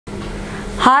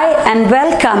Hi and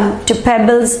welcome to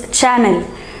Pebbles channel.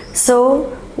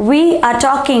 So we are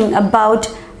talking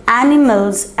about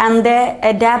animals and their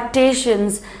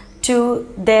adaptations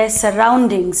to their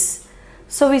surroundings.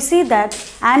 So we see that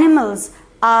animals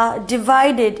are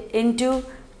divided into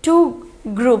two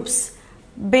groups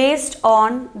based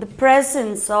on the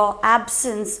presence or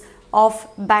absence of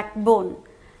backbone,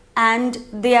 and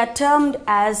they are termed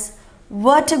as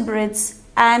vertebrates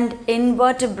and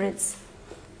invertebrates.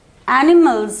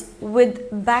 Animals with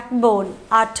backbone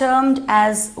are termed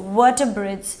as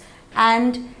vertebrates,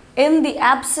 and in the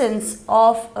absence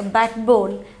of a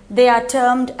backbone, they are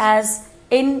termed as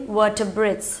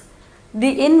invertebrates.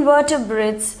 The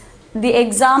invertebrates, the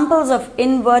examples of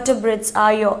invertebrates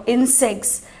are your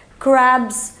insects,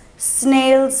 crabs,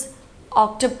 snails,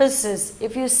 octopuses.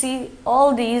 If you see,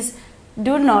 all these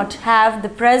do not have the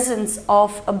presence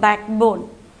of a backbone.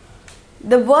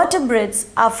 The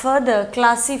vertebrates are further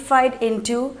classified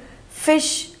into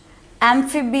fish,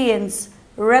 amphibians,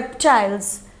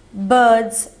 reptiles,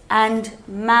 birds and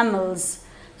mammals.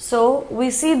 So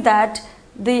we see that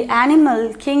the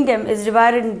animal kingdom is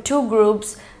divided into two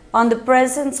groups on the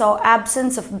presence or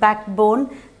absence of backbone,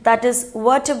 that is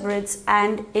vertebrates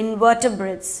and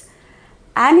invertebrates.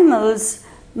 Animals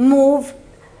move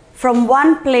from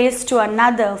one place to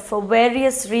another for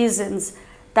various reasons.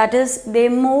 That is, they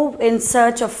move in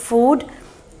search of food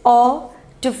or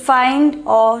to find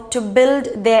or to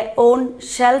build their own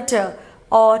shelter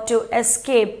or to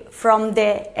escape from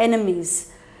their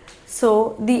enemies.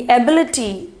 So the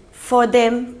ability for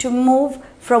them to move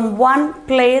from one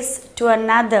place to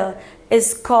another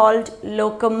is called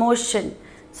locomotion.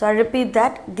 So I repeat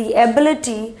that, the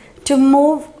ability to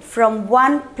move from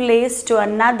one place to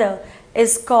another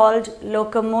is called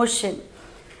locomotion.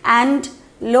 And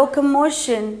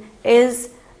locomotion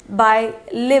is by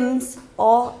limbs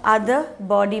or other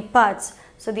body parts.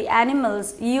 So the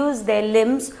animals use their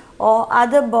limbs or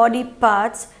other body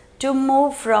parts to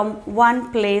move from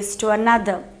one place to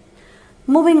another.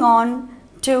 Moving on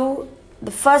to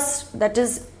the first, that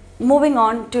is moving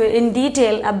on to in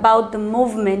detail about the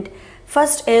movement.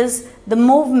 First is the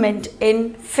movement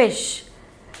in fish.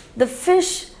 The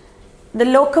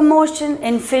locomotion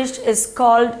in fish is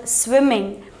called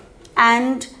swimming,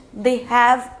 and they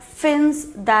have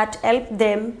fins that help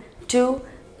them to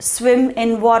swim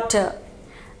in water.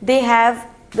 They have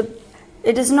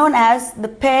it is known as the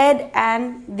paired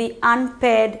and the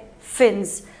unpaired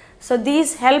fins. So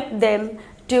these help them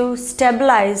to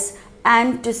stabilize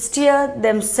and to steer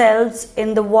themselves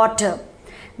in the water.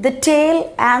 The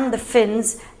tail and the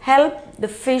fins help the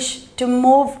fish to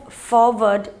move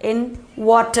forward in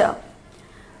water.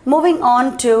 Moving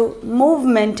on to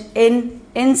movement in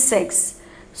insects.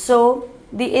 So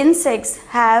the insects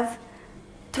have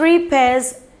 3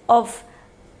 pairs of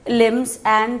limbs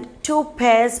and 2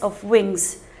 pairs of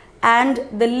wings, and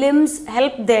the limbs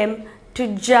help them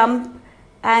to jump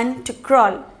and to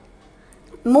crawl.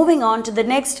 Moving on to the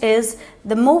next is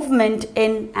the movement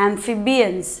in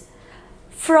amphibians.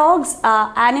 Frogs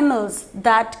are animals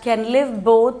that can live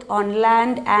both on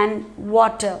land and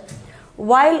water.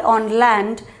 While on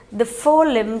land, the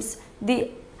forelimbs,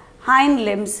 the hind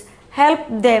limbs, help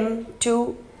them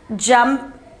to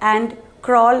jump and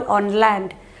crawl on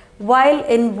land. While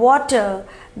in water,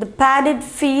 the padded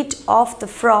feet of the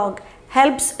frog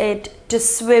helps it to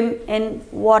swim in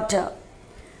water.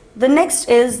 The next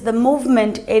is the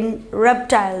movement in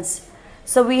reptiles.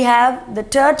 So we have the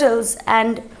turtles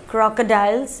and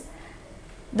crocodiles,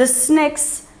 the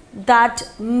snakes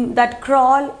that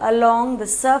crawl along the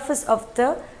surface of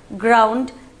the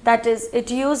ground, that is,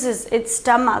 it uses its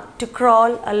stomach to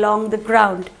crawl along the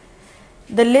ground.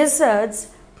 The lizards,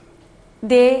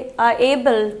 they are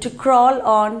able to crawl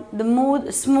on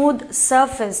the smooth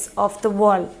surface of the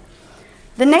wall.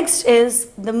 The next is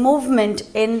the movement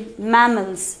in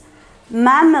mammals.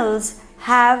 Mammals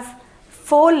have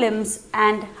forelimbs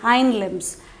and hind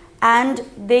limbs, and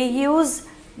they use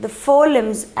the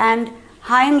forelimbs and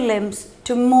hind limbs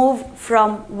to move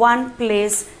from one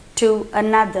place to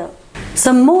another.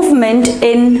 So movement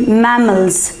in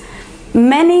mammals.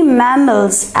 Many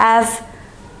mammals have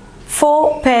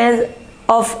 4 pairs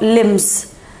of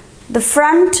limbs. The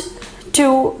front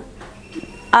 2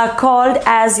 are called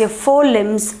as your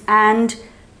forelimbs, and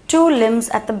 2 limbs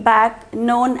at the back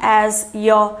known as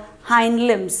your hind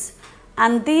limbs.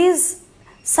 And these,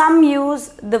 some use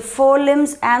the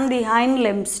forelimbs and the hind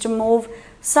limbs to move,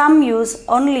 some use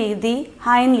only the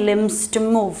hind limbs to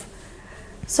move.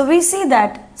 So we see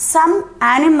that some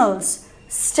animals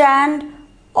stand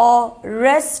or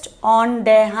rest on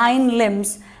their hind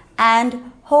limbs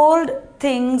and hold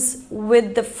things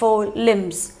with the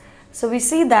forelimbs. So we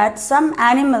see that some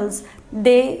animals,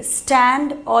 they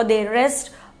stand or they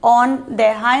rest on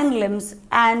their hind limbs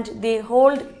and they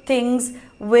hold things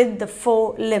with the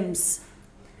forelimbs.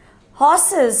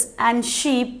 Horses and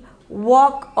sheep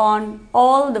walk on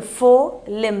all the four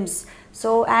limbs.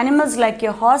 So animals like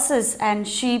your horses and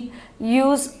sheep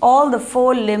use all the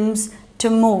four limbs to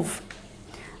move.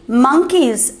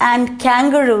 Monkeys and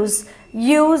kangaroos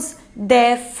use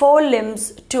their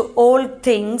forelimbs to hold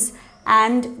things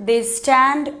and they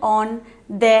stand on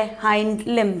their hind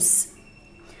limbs.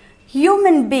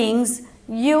 Human beings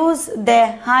use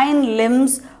their hind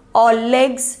limbs or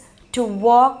legs to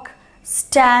walk,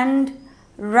 stand,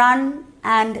 run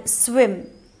and swim.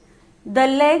 The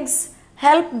legs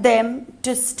help them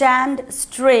to stand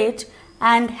straight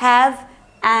and have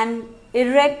an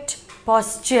erect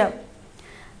posture.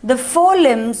 The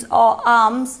forelimbs or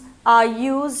arms are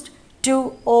used to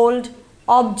hold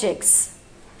objects.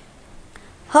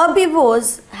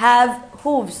 Herbivores have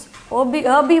hooves.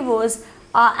 Herbivores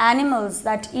are animals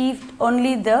that eat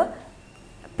only the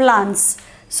plants.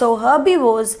 So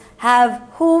herbivores have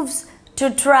hooves to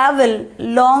travel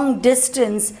long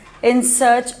distance in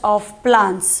search of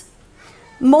plants.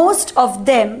 Most of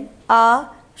them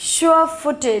are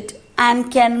sure-footed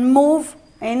and can move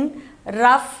in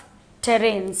rough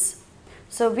terrains.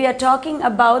 So we are talking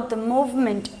about the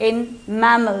movement in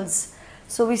mammals.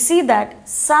 So we see that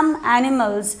some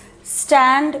animals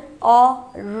stand or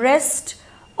rest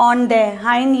on their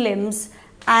hind limbs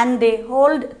and they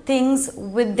hold things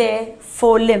with their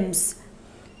forelimbs.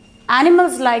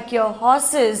 Animals like your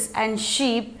horses and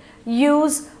sheep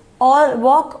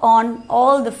walk on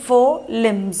all the four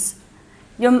limbs.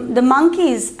 The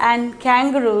monkeys and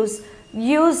kangaroos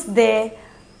use their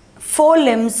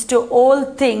forelimbs to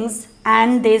hold things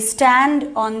and they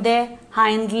stand on their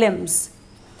hind limbs.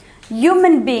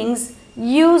 Human beings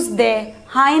use their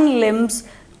hind limbs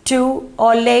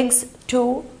or legs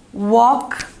to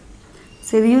walk.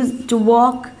 So they use to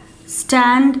walk,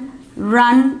 stand,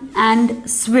 run and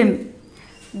swim.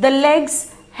 The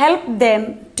legs help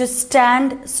them to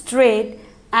stand straight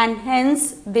and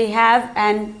hence they have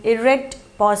an erect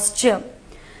posture.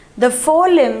 The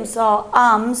forelimbs or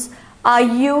arms are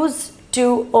used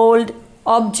to hold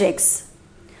objects.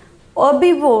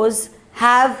 Herbivores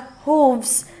have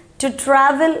hooves to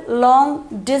travel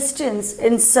long distance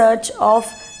in search of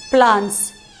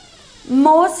plants.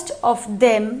 Most of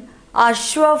them are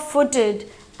sure-footed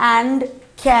and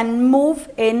can move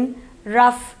in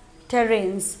rough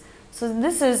terrains. So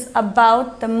this is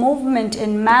about the movement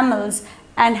in mammals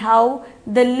and how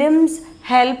the limbs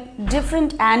help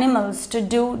different animals to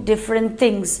do different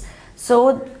things.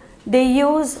 So they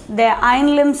use their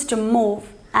hind limbs to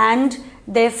move and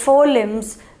their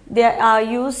forelimbs they are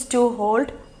used to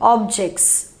hold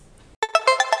objects.